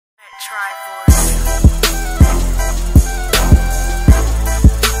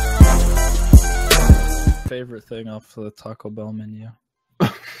Favorite thing off the Taco Bell menu?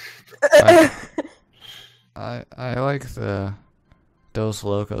 I like the Dos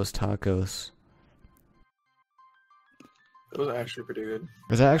Locos tacos. Those are actually pretty good.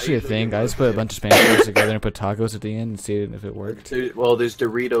 Is that actually a thing? I just put a bunch of Spanish words together and put tacos at the end and see if it worked. Well, there's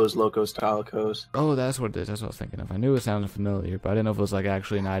Doritos Locos Tacos. Oh, that's what it is. That's what I was thinking of. I knew it sounded familiar, but I didn't know if it was like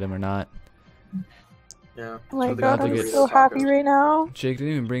actually an item or not. Yeah. Oh my So they god, have to I'm get so happy right now. Jake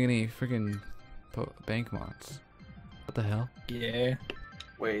didn't even bring any freaking bank mods. What the hell? Yeah.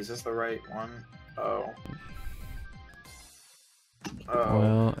 Wait, is this the right one? Oh.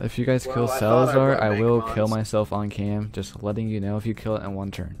 Well, if you guys kill Well, I thought I Salazar, brought I bank will mods. kill myself on cam. Just letting you know if you kill it in one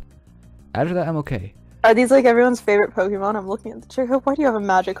turn. After that, I'm okay. Are these like everyone's favorite Pokemon? I'm looking at the Jacob. Why do you have a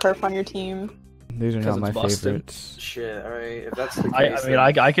Magikarp on your team? These are not my it's busted. favorites. Shit, alright. If that's the case, I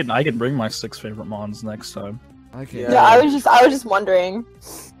mean, I can bring my 6 favorite mons next time. I can. Yeah. Yeah, I was just wondering.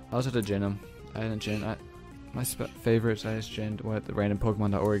 I was at a gin them. I didn't gin. My favorites I just ginned what the random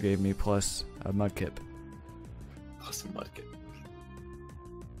Pokemon.org gave me plus a Mudkip. Awesome Mudkip.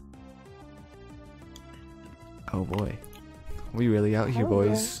 Oh boy, we really out here, Oh, yeah.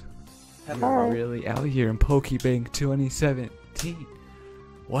 boys. Alright. We're really out here in Pokebang 2017.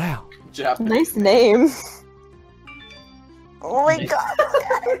 Wow. Japanese. Nice name. Oh my god, look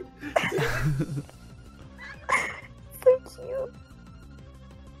at it. So cute.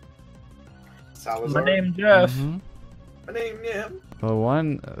 Salazar. My name Jeff. Mhm. My name, yeah. Well,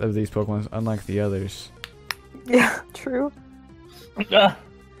 one of these Pokemon, unlike the others. Yeah, true. Yeah.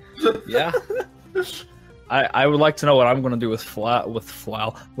 I would like to know what I'm gonna do with Flail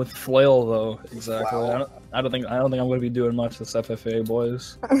though. Exactly. Flail. I don't think I'm gonna be doing much this FFA,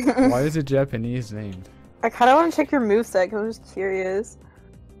 boys. Why is it Japanese named? I kind of want to check your moveset because I'm just curious.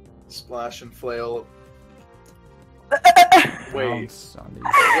 Splash and Flail. Pounce Wait. on these.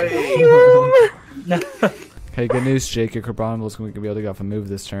 Wait. Hey, good news, Jake. Your Carbonible's going to be able to get off a move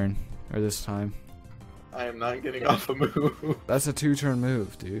this turn. Or this time. I am not getting off a move. That's a 2-turn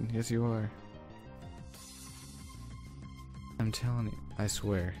move, dude. Yes, you are. I'm telling you. I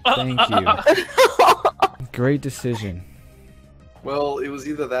swear. Thank you. Great decision. Well, it was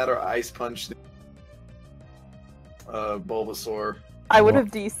either that or Ice Punch Bulbasaur. I would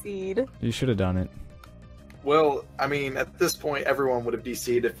have DC'd. You should have done it. Well, I mean, at this point, everyone would have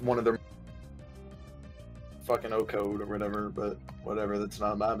DC'd if one of them fucking O-code or whatever, but whatever, that's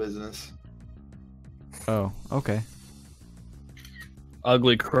not my business. Oh, okay.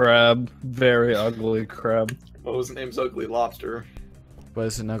 Ugly crab. Very ugly crab. Well, his name's Ugly Lobster. But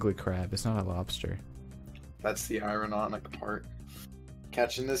it's an ugly crab. It's not a lobster. That's the ironic part.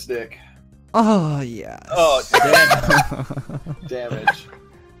 Catching this dick. Oh, yeah. Oh, damage.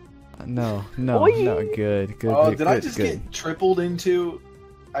 No. Oy. No. Good. Oh, good, did I good, just good. get tripled into?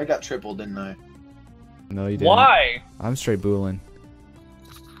 I got tripled, didn't I? No, you didn't. Why? I'm straight booling.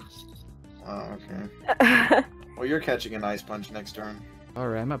 Oh, okay. Well, you're catching an Ice Punch next turn.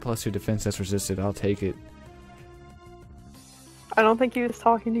 Alright, I'm at +2 defense that's resisted. I'll take it. I don't think he was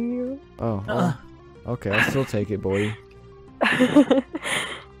talking to you. Oh, well, okay. I'll still take it, boy. I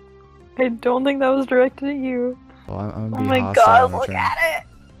don't think that was directed at you. Well, I'm Oh gonna be my hostile god, on the look turn. at it!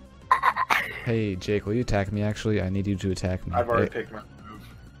 Hey, Jake, will you attack me, actually? I need you to attack me. I've already picked my move.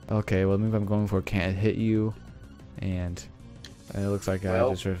 Okay, well, the move I'm going for can't hit you, and it looks like I Well.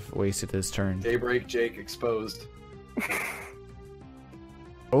 just sort of wasted this turn. Daybreak Jake exposed.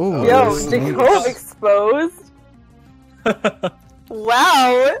 Oh, Yo, snakes. Jacob exposed.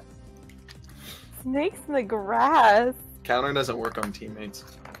 Wow! Snakes in the grass. Counter doesn't work on teammates.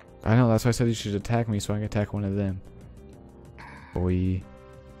 I know, that's why I said you should attack me so I can attack one of them. Boy.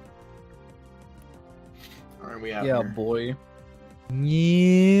 Alright, we have Yeah, here. boy.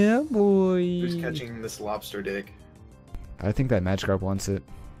 Yeah, boy. Who's catching this lobster dick? I think that Magikarp wants it.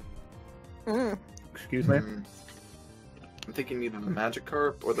 Mm. Excuse me. Hmm. I'm thinking either the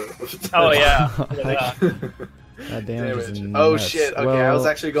Magikarp or the. Oh yeah. That damage is Damage. nuts. Oh shit. Okay, I was Well,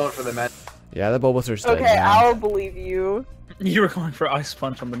 actually going for the Magic. yeah, the Bulbasaur's dead Okay, now. I'll believe you. You were going for Ice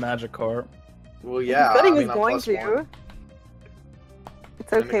Punch on the Magikarp. Well, yeah. But he I was mean, I'm going +1. to.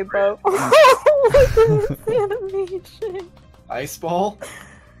 It's And okay, a bro. crit. Look at this animation. Ice Ball.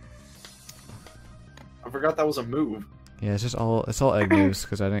 I forgot that was a move. Yeah, it's all egg moves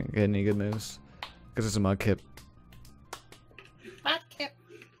because I didn't get any good moves because it's a Mudkip.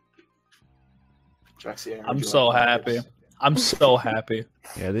 Jaxie, I heard I'm you so like happy. Mudkips. I'm so happy.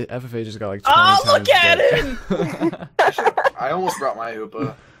 Yeah, the FFA just got like 20 Oh, times look at better. him! I almost brought my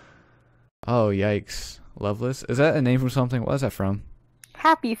Hoopa. Oh, yikes. Loveless? Is that a name from something? What is that from?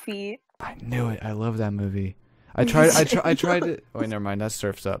 Happy Feet. I knew it. I love that movie. I tried it. Wait, never mind. That's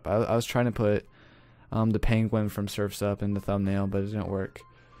Surf's Up. I was trying to put the penguin from Surf's Up in the thumbnail, but it didn't work.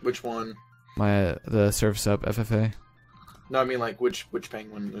 Which one? The Surf's Up FFA. No, I mean like which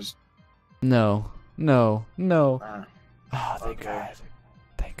penguin is? No. Ah, Oh, thank okay. God.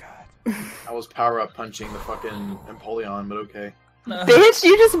 Thank God. I was power up punching the fucking Empoleon, but okay. Bitch,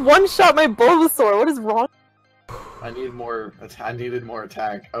 you just one-shot my Bulbasaur. What is wrong? I needed more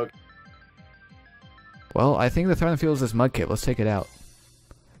attack. Okay. Well, I think the threat on the field is this Mudkip. Let's take it out.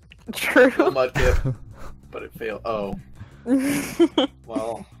 True. Mudkip, but it failed. Oh.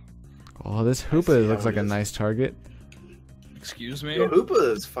 Well. Oh, this see Hoopa how looks like it a is. nice target. Excuse me? Yo,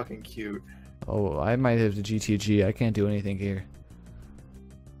 Hoopa is fucking cute. Oh, I might have the GTG. I can't do anything here.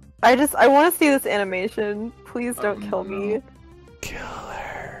 I want to see this animation. Please don't kill no. me. Kill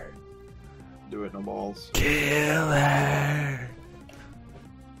her. Do it, no balls. Kill her.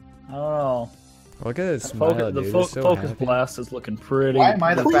 I don't know. Look at his The smile, focus, dude. the He's so focus happy. blast is looking pretty. Why am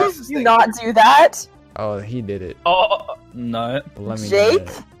I the Please fastest do thing? not do that. Oh, he did it. Oh, no. Let me Jake?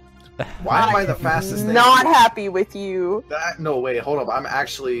 know Why am I the fastest thing? Not happy with you. No, wait, hold up. I'm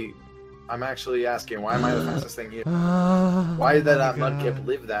actually asking. Why am I the fastest thing here? that. Why did that Oh my Mudkip God.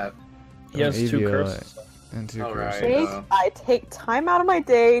 live that? He has two Eevee, curses. And two Alright. curses. Jake, I take time out of my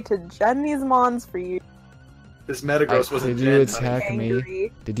day to gen these mons for you. This Metagross was a Did you gen. attack me?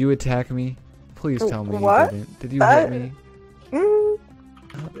 Angry. Did you attack me? Please tell me What? you didn't. Did you That- hit me? Mm.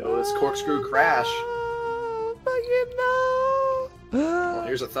 Yo, this corkscrew crash. Fucking no! Well,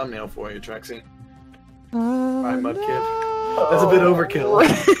 here's a thumbnail for you, Trexy. Oh, Bye, Mudkip. no. That's a bit overkill. Why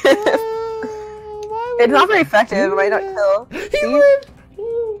would It's not very you effective. do It might not that? kill. He See? lived.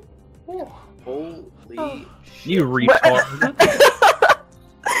 Holy You retard.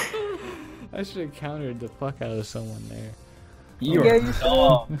 I should have countered the fuck out of someone there. You Yeah, are you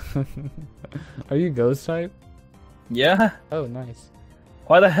dumb. Are you ghost type? Yeah? Oh, nice.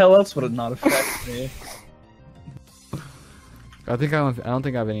 Why the hell else would it not affect me? I don't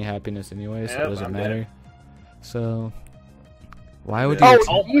think I have any happiness anyway, so Yep, it doesn't I'm matter. dead. So, why would dead. you?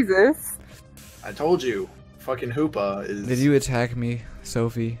 Oh, Jesus. I told you. Fucking Hoopa is. Did you attack me,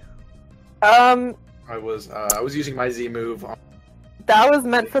 Sophie? I was using my Z move. that was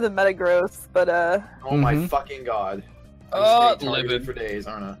meant for the Metagross, but Oh my Mhm. fucking god. I'm staying targeted livid. for days,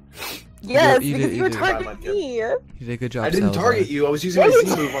 aren't I? yes, you because did- you were you did. targeting me. You did a good job. I didn't Salazar. target you. I was using my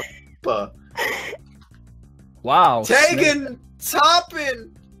Z move on Hoopa. Wow. Taking,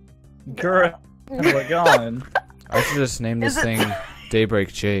 topping. Girl. Oh my god. I should just name this Is it- thing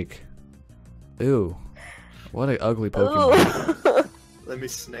Daybreak Jake. Ew. What an ugly Pokemon. Ugh. Let me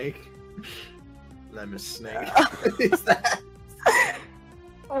snake. Let me snake. Is that?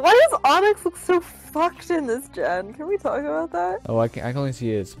 Why does Onyx look so fucked in this gen? Can we talk about that? Oh, I can only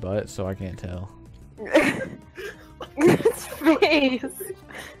see its butt, so I can't tell. Its face.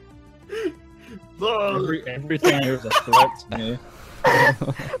 Everything here is a threat to me.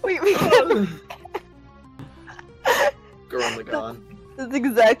 We can't. Girl on the gun. That's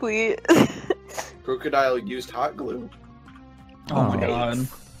exactly. Crocodile used hot glue. Oh my Oh. god.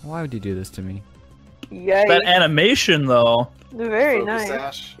 Why would you do this to me? Yikes. That animation though. Very Focus nice.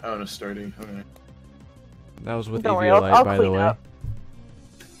 sash. Oh, no, sturdy. Okay. That was with Don't worry, EVO Light, I'll by the clean way. up.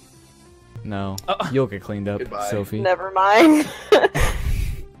 No, Uh, you'll get cleaned up, Goodbye. Sophie. Never mind.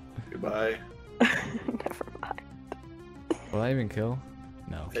 Goodbye. Never mind. Will I even kill?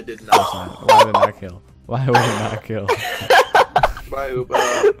 No. It did Of course not. not. Why would it not kill? Why would it not kill? Bye,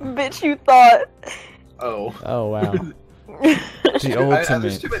 Hoopa. Bitch, you thought. Oh. Oh wow. The There's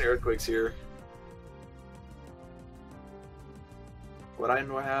ultimate. too many earthquakes here. What item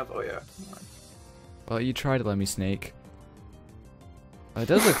do I have? Oh, yeah. Well, you tried to let me snake. It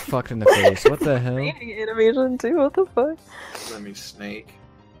does look fucked in the face. What the hell? Reading animation too, what the fuck? Let me snake.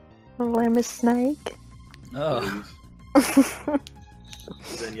 I'm a snake. Ugh. Please.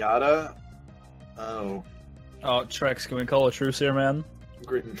 Zenyatta. Oh. Oh, Trex, can we call a truce here, man?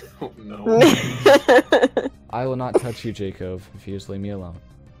 Grid. Oh, no. I will not touch you, Jacob, if you just leave me alone.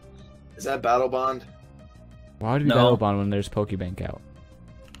 Is that Battle Bond? Why would we No. battle bond when there's Pokebank out?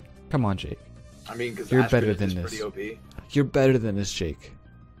 Come on, Jake. I mean, because You're better than this. Pretty OP. You're better than this, Jake.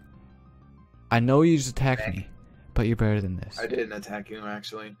 I know you just attacked Okay. me, but you're better than this. I didn't attack you,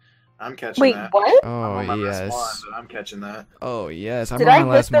 actually. I'm catching Wait, that. what? I'm Oh on my last one, yes. but I'm catching that. Oh yes. I'm Did on I my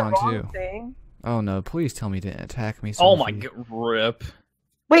hit last the mon wrong too. thing? Oh no! Please tell me you didn't attack me. Oh my Sophie. rip.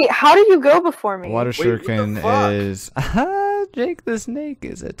 Wait, how did you go before me? Water Wait, what the Shuriken fuck? is. Jake the snake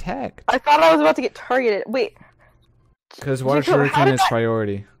is attacked. I thought I was about to get targeted. Wait, Because Water Jacob, how Shuriken did is that-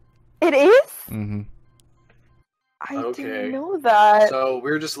 priority. it is? Mm-hmm. I Okay. didn't know that. So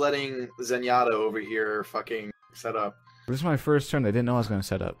we're just letting Zenyatta over here fucking set up. This is my first turn. They didn't know I was gonna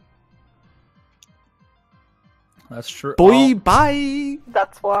set up. That's true. Boy, bye.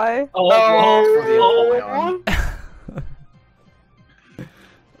 That's why. For the Empoleon.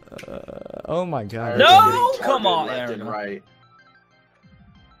 Oh my god. No! Getting Come on, targeted left and Aaron. right.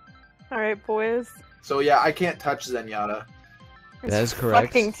 Alright, boys. So yeah, I can't touch Zenyatta. That is correct.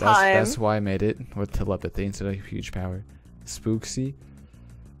 Fucking time. That's why I made it with telepathy instead of huge power. Spooksy.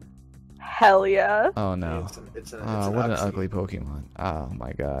 Hell yeah. Oh no. It's an Oh, what an Uxie. ugly Pokemon. Oh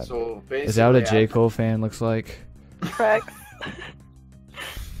my god. So Is that what a basically, J. Cole fan looks like? Trex.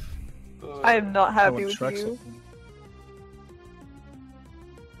 I am not I happy want with Trexus. you.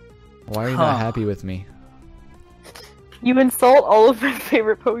 Why are you Huh. not happy with me? You insult all of my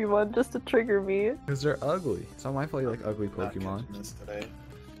favorite Pokemon just to trigger me. Because they're ugly. It's not my fault you like ugly not Pokemon. catching this today.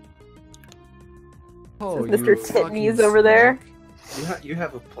 Oh, Is Mr. you Titneys fucking over there? snake. You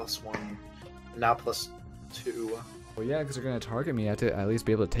have a +1, now +2. Well, yeah, because they're going to target me. I have to at least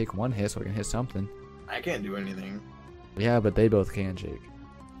be able to take one hit so I can hit something. I can't do anything. Yeah, but they both can, Jake.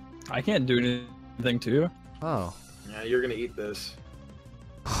 I can't do anything to you. Oh. Yeah, you're gonna eat this.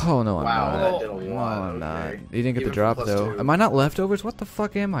 Oh, no, I'm Wow, not. that did a No, lot. I'm not. Okay. You didn't get Even the for drop, +2. though. Am I not leftovers? What the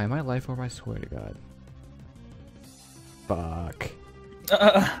fuck am I? Am I life orb? I swear to God. Fuck.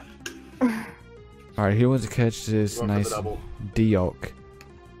 Alright, who wants to catch this Going for the nice double. Diolk?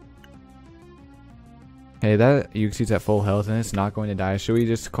 Hey, that Uxie's at full health and it's not going to die. Should we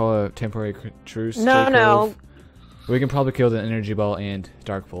just call a temporary truce? No, J. no. Cove? We can probably kill the energy ball and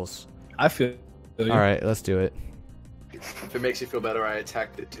dark pulse. I feel you. Alright, let's do it. If it makes you feel better, I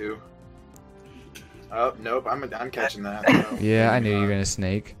attacked it too. Oh nope, I'm catching that. No, Yeah, I maybe knew you were not. gonna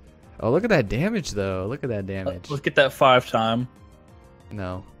snake. Oh, look at that damage, though. Look at that damage. Let's get that 5 time.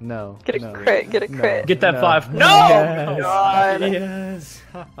 No, no. Get a no, crit, get a no, crit. Get that no. 5. No! Yes. God. Yes.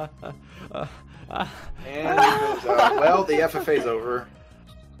 And it goes out. Well, the FFA's over.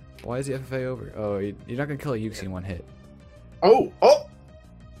 Why is the FFA over? Oh, you're not gonna kill a Uxie in one hit. Oh!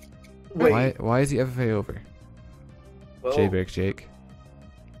 Wait. Why is the FFA over? Well, J-Brick Jake.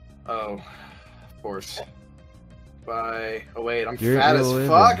 Oh, of course. Bye. Oh wait, I'm You're fat as living.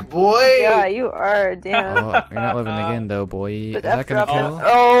 fuck, boy. Yeah, you are, damn. Oh, you're not living again, though, boy. Is But that F gonna drop kill? it.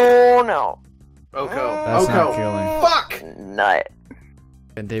 Oh no. Oko. That's not Oko. killing. Fuck. Nut.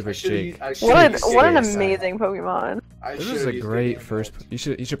 And Daybreak Jake. What an amazing Pokemon. This is a great first. You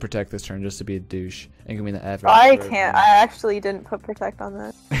should protect this turn just to be a douche and give me the F. I can't. I actually didn't put protect on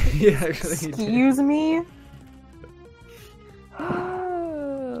that. Yeah, actually, you did. Excuse me.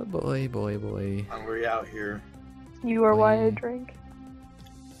 Boy. Hungry out here. You are why I drink.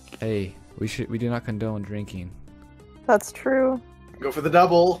 Hey, we do not condone drinking. That's true. Go for the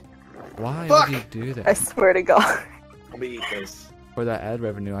double. Why Fuck! would you do that? I swear to God. Let me eat this. For that ad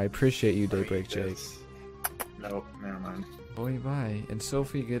revenue, I appreciate you, Let me Daybreak eat Jake. this. Nope, never mind. Boy, bye. And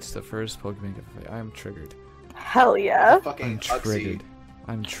Sophie gets the first Pokemon gift. I'm triggered. Hell yeah. Fucking I'm Uxie. triggered.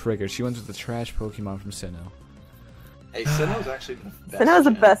 I'm triggered. She went with the trash Pokemon from Sinnoh. Hey, Sinnoh's actually the best. Sinnoh's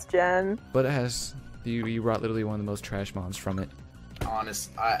the gen. best gen. But it has you brought literally one of the most trash mons from it.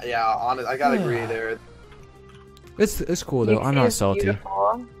 Honest, I gotta agree there. It's cool though. I'm Uxie not is salty.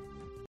 beautiful.